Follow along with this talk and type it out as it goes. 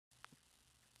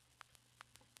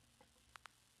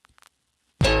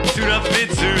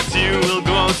it suits you, we'll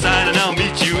go outside and I'll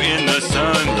meet you in the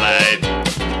sunlight.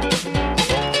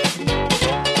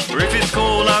 Or if it's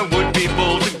cold, I would be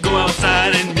bold to go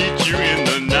outside and meet you in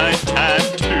the nighttime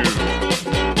too.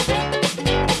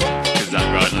 'Cause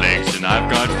I've got legs and I've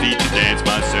got feet to dance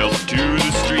myself to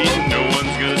the street, and no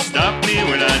one's gonna stop me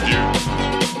when I do.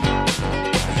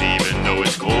 'Cause even though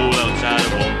it's cold outside,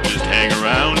 I won't just hang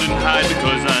around and hide,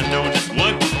 because I know just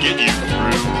what will get you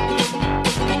through.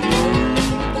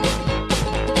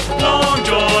 Long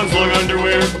johns, long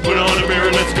underwear, put on a pair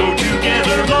and let's go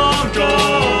together. Long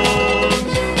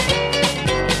johns.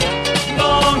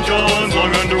 Long johns,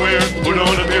 long underwear, put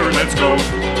on a pair and let's go.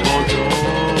 Long johns.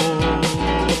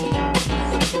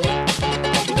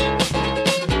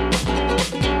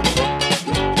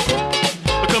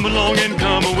 Come along and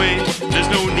come away, there's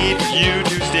no need for you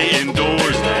to stay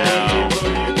indoors now.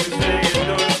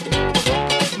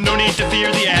 No need to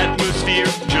fear the atmosphere,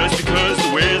 just because the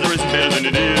weather is better than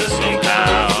it is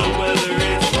somehow.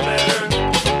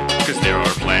 'Cause there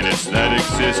are planets that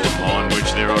exist upon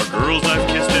which there are girls I've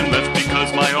kissed and left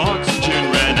because my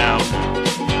oxygen ran out.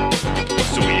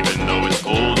 So even though it's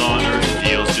cold on Earth, it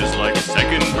feels just like a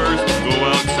second birth to go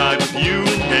outside with you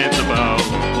and dance about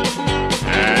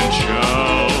and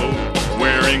show.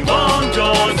 Wearing long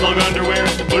johns, long underwear,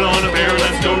 put on a pair,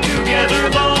 let's go together.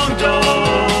 Long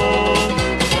johns.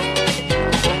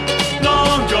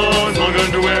 Long johns, long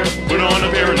underwear, put on a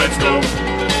pair and let's go.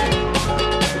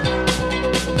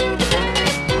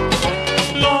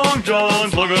 Long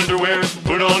johns, long underwear,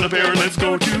 put on a pair and let's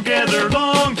go together.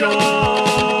 Long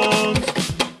johns.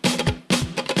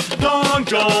 Long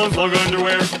johns, long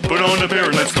underwear, put on a pair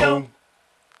and let's go.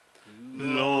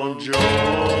 Long johns.